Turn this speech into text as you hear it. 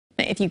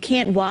If you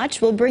can't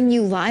watch, we'll bring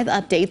you live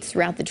updates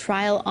throughout the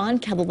trial on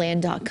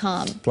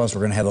KELOLAND.com. Plus, we're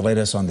going to have the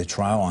latest on the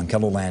trial on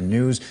KELOLAND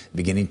News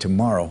beginning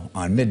tomorrow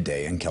on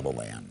midday in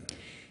KELOLAND.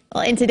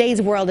 Well, in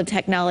today's world of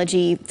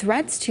technology,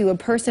 threats to a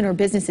person or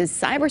business's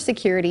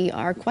cybersecurity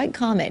are quite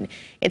common.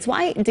 It's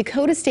why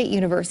Dakota State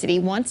University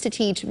wants to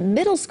teach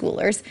middle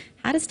schoolers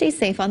how to stay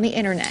safe on the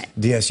internet.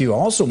 DSU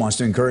also wants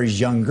to encourage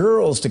young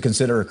girls to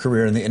consider a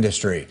career in the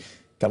industry.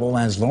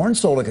 KELOLAND's Lauren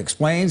Solik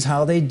explains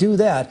how they do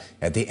that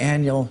at the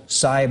annual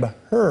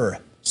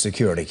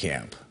cybersecurity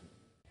camp.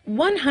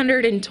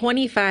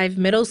 125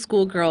 middle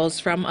school girls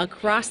from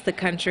across the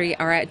country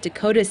are at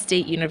Dakota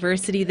State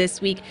University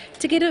this week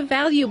to get a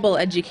valuable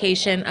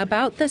education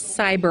about the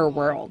cyber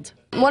world.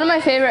 One of my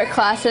favorite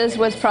classes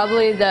was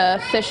probably the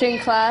phishing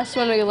class,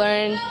 when we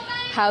learned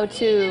how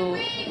to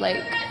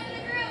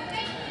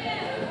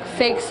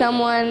fake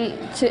someone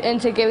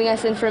into giving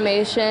us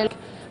information.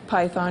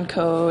 Python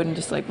code and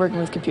just working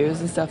with computers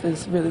and stuff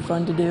is really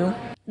fun to do.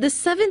 The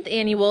 7th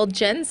annual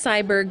Gen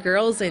Cyber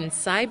Girls in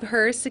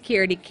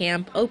Cybersecurity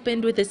Camp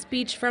opened with a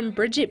speech from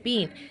Bridget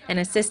Bean, an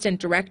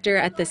assistant director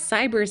at the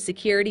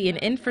Cybersecurity and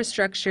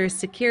Infrastructure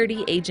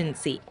Security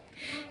Agency.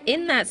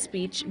 In that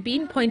speech,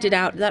 Bean pointed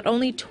out that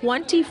only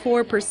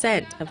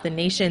 24% of the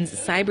nation's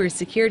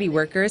cybersecurity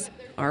workers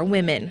are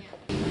women.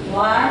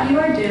 What you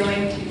are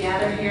doing to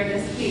gather here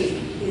to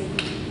speak is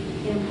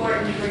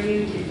important for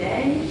you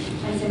today,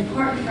 and it's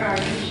important for our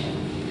nation.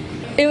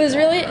 It was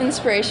really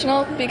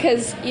inspirational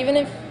because even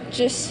if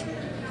just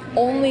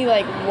only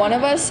one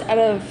of us out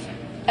of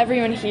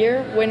everyone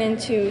here went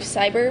into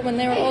cyber when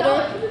they were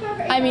older,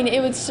 I mean,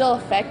 it would still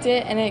affect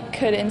it, and it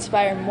could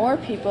inspire more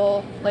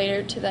people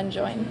later to then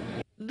join.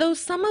 Though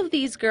some of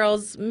these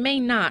girls may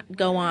not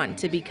go on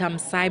to become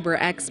cyber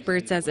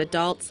experts as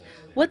adults,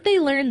 what they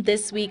learned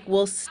this week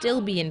will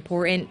still be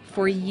important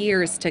for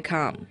years to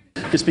come.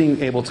 Just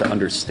being able to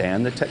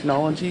understand the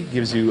technology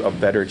gives you a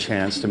better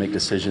chance to make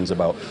decisions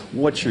about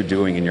what you're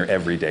doing in your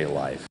everyday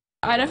life.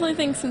 I definitely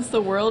think since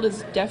the world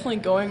is definitely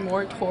going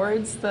more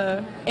towards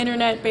the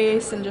internet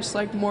base and just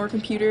more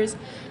computers,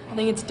 I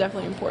think it's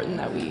definitely important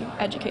that we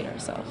educate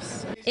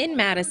ourselves. In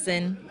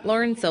Madison,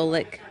 Lauren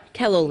Solik,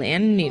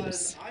 KELOLAND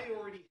News.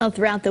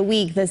 Throughout the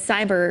week,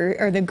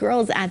 the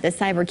girls at the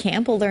cyber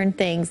camp will learn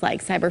things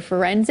like cyber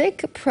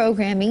forensic,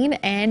 programming,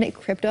 and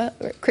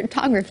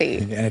cryptography.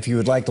 And if you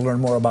would like to learn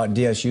more about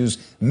DSU's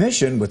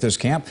mission with this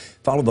camp,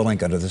 follow the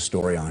link under the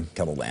story on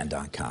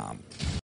KELOLAND.com.